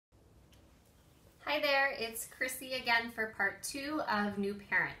Hi there, it's Chrissy again for part 2 of New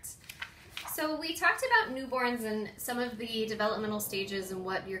Parent. So we talked about newborns and some of the developmental stages and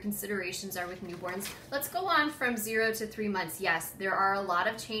what your considerations are with newborns. Let's go on from 0 to 3 months. Yes, there are a lot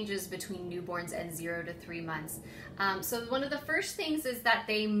of changes between newborns and 0 to 3 months. So one of the first things is that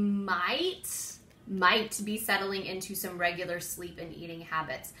they might be settling into some regular sleep and eating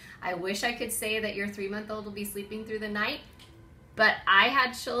habits. I wish I could say that your 3-month-old will be sleeping through the night, but I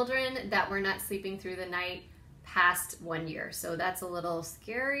had children that were not sleeping through the night past 1 year. So that's a little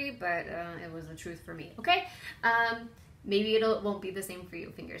scary, but it was the truth for me, okay? Maybe it won't be the same for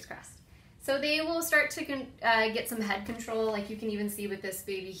you, fingers crossed. So they will start to get some head control, like you can even see with this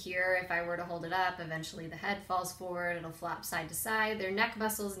baby here. If I were to hold it up, eventually the head falls forward, it'll flop side to side. Their neck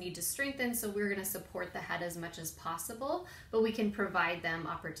muscles need to strengthen, so we're gonna support the head as much as possible, but we can provide them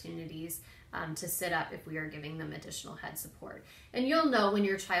opportunities to sit up if we are giving them additional head support. And you'll know when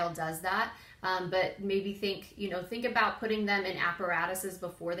your child does that, but maybe think about putting them in apparatuses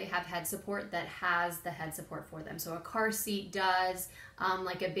before they have head support that has the head support for them. So a car seat does,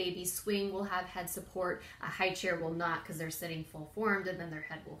 like a baby swing will have head support, a high chair will not because they're sitting full formed and then their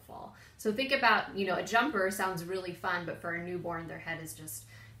head will fall. So think about, a jumper sounds really fun, but for a newborn, their head is just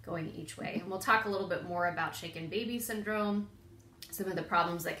going each way. And we'll talk a little bit more about shaken baby syndrome, some of the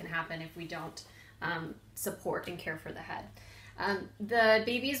problems that can happen if we don't support and care for the head. The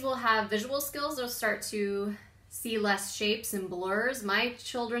babies will have visual skills. They'll start to see less shapes and blurs. My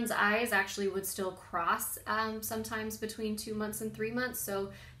children's eyes actually would still cross sometimes between 2 months and 3 months.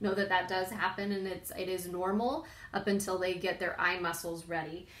 So know that that does happen, and it is normal up until they get their eye muscles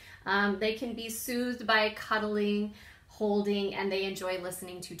ready. They can be soothed by cuddling, holding, and they enjoy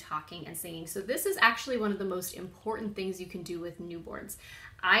listening to talking and singing. So this is actually one of the most important things you can do with newborns.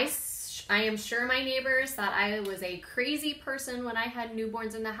 I am sure my neighbors thought I was a crazy person when I had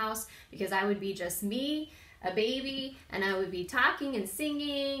newborns in the house because I would be just me, a baby, and I would be talking and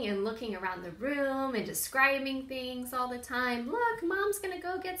singing and looking around the room and describing things all the time. Look, mom's gonna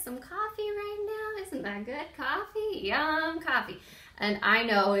go get some coffee right now. Isn't that good? Coffee? Yum, coffee. And I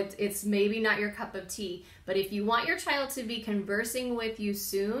know it's maybe not your cup of tea, but if you want your child to be conversing with you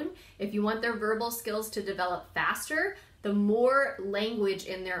soon, if you want their verbal skills to develop faster, the more language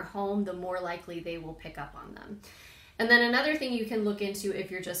in their home, the more likely they will pick up on them. And then another thing you can look into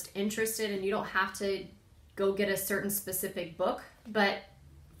if you're just interested, and you don't have to go get a certain specific book, but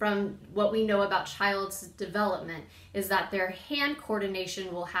from what we know about child's development is that their hand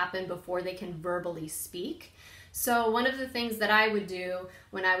coordination will happen before they can verbally speak. So one of the things that I would do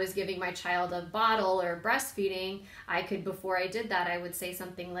when I was giving my child a bottle or breastfeeding, before I did that, I would say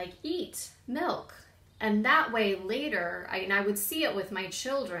something like, eat milk. And that way later, I would see it with my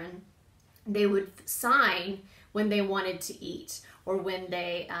children, they would sign when they wanted to eat or when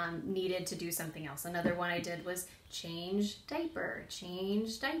they needed to do something else. Another one I did was change diaper,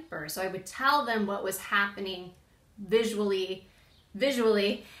 change diaper. So I would tell them what was happening visually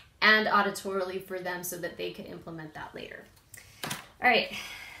and auditorily for them so that they could implement that later. All right,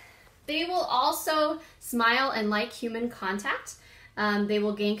 they will also smile and like human contact. They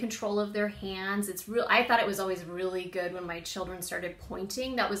will gain control of their hands. I thought it was always really good when my children started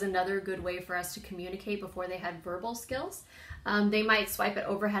pointing. That was another good way for us to communicate before they had verbal skills. They might swipe at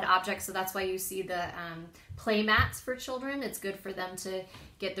overhead objects, so that's why you see the play mats for children. It's good for them to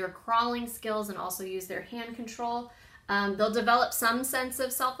get their crawling skills and also use their hand control. They'll develop some sense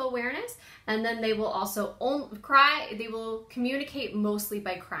of self-awareness, and then they will also cry. They will communicate mostly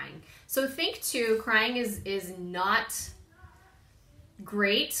by crying. So think too, crying is not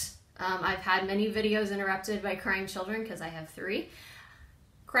great. I've had many videos interrupted by crying children because I have 3.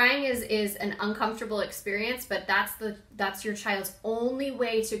 Crying is an uncomfortable experience, but that's your child's only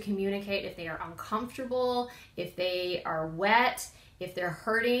way to communicate if they are uncomfortable, if they are wet, if they're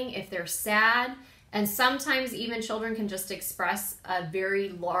hurting, if they're sad. And sometimes even children can just express a very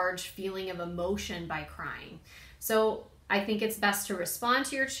large feeling of emotion by crying. So I think it's best to respond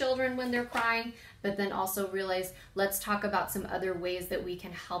to your children when they're crying, but then also realize, let's talk about some other ways that we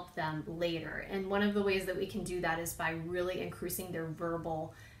can help them later. And one of the ways that we can do that is by really increasing their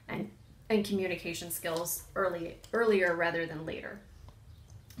verbal and communication skills earlier rather than later.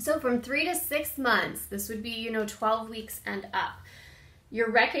 So from 3 to 6 months, this would be, 12 weeks and up.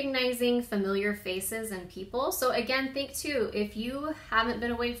 You're recognizing familiar faces and people. So again, think too, if you haven't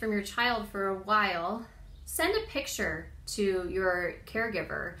been away from your child for a while, send a picture to your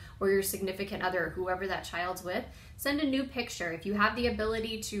caregiver or your significant other, whoever that child's with. Send a new picture. If you have the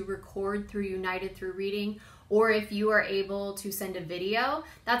ability to record through United Through Reading or if you are able to send a video,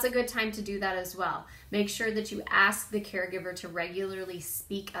 that's a good time to do that as well. Make sure that you ask the caregiver to regularly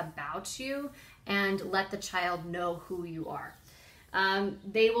speak about you and let the child know who you are.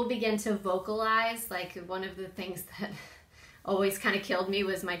 They will begin to vocalize. Like, one of the things that always kind of killed me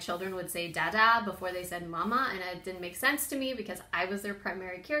was my children would say dada before they said mama, and it didn't make sense to me because I was their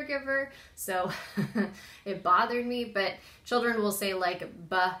primary caregiver, so it bothered me. But children will say like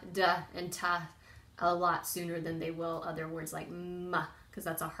ba, da, and ta a lot sooner than they will other words like ma, because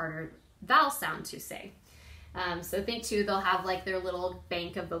that's a harder vowel sound to say. So think too, they'll have like their little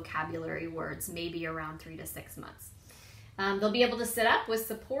bank of vocabulary words, maybe around 3 to 6 months. They'll be able to sit up with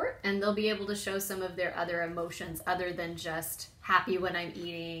support, and they'll be able to show some of their other emotions other than just happy when I'm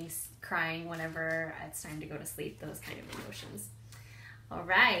eating, crying whenever it's time to go to sleep, those kind of emotions. All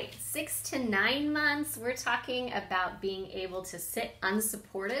right, 6 to 9 months, we're talking about being able to sit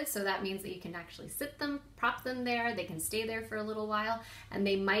unsupported. So that means that you can actually sit them, prop them there, they can stay there for a little while, and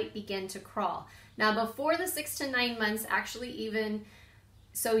they might begin to crawl. Now, before the 6 to 9 months, actually even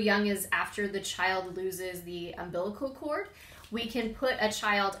so young as after the child loses the umbilical cord, we can put a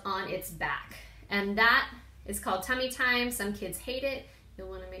child on its back. And that is called tummy time. Some kids hate it. You'll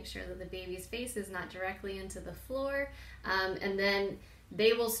want to make sure that the baby's face is not directly into the floor. And then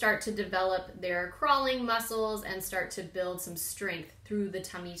they will start to develop their crawling muscles and start to build some strength through the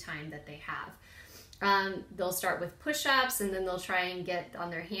tummy time that they have. They'll start with push-ups, and then they'll try and get on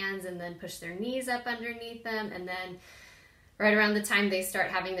their hands and then push their knees up underneath them, and then right around the time they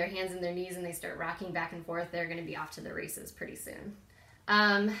start having their hands and their knees and they start rocking back and forth, they're going to be off to the races pretty soon.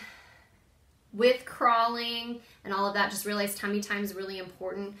 With crawling and all of that, just realize tummy time is really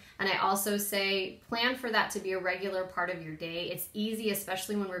important. And I also say plan for that to be a regular part of your day. It's easy,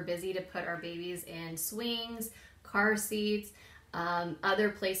 especially when we're busy, to put our babies in swings, car seats, other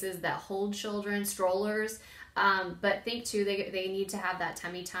places that hold children, strollers. But think too, they need to have that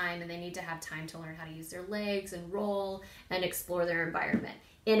tummy time, and they need to have time to learn how to use their legs and roll and explore their environment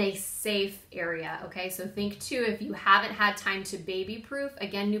in a safe area. Okay, so think too, if you haven't had time to baby proof,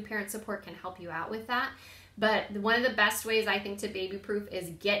 again, new parent support can help you out with that. But one of the best ways I think to baby proof is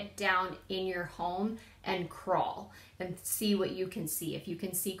get down in your home and crawl and see what you can see. If you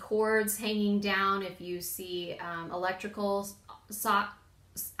can see cords hanging down, if you see electrical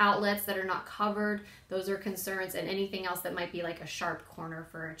outlets that are not covered, those are concerns, and anything else that might be like a sharp corner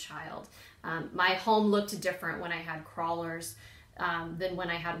for a child. My home looked different when I had crawlers than when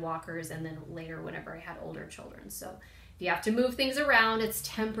I had walkers, and then later whenever I had older children. So if you have to move things around, it's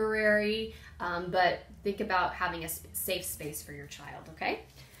temporary, but think about having a safe space for your child, okay?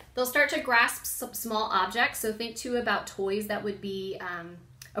 They'll start to grasp some small objects, so think too about toys that would be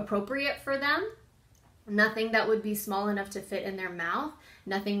appropriate for them. Nothing that would be small enough to fit in their mouth,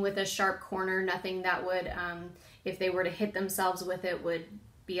 nothing with a sharp corner, nothing that would, if they were to hit themselves with it, would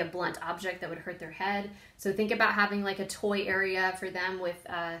be a blunt object that would hurt their head. So think about having like a toy area for them with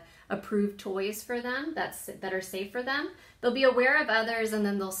approved toys for them that are safe for them. They'll be aware of others, and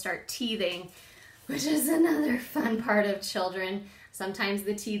then they'll start teething, which is another fun part of children. Sometimes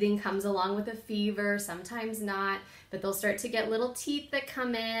the teething comes along with a fever, sometimes not, but they'll start to get little teeth that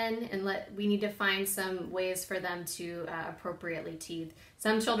come in, and we need to find some ways for them to appropriately teeth.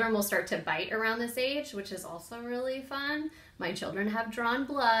 Some children will start to bite around this age, which is also really fun. My children have drawn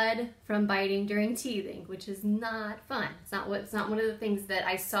blood from biting during teething, which is not fun. It's not one of the things that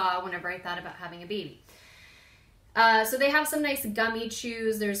I saw whenever I thought about having a baby. So they have some nice gummy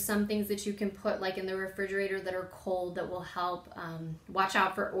chews. There's some things that you can put like in the refrigerator that are cold that will help. Watch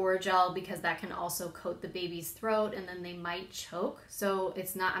out for Orajel, because that can also coat the baby's throat and then they might choke. So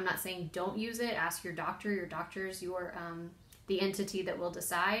I'm not saying don't use it. Ask your doctor. Your doctor's the entity that will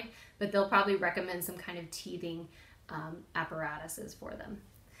decide, but they'll probably recommend some kind of teething apparatuses for them.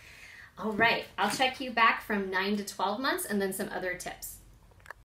 All right, I'll check you back from 9 to 12 months and then some other tips.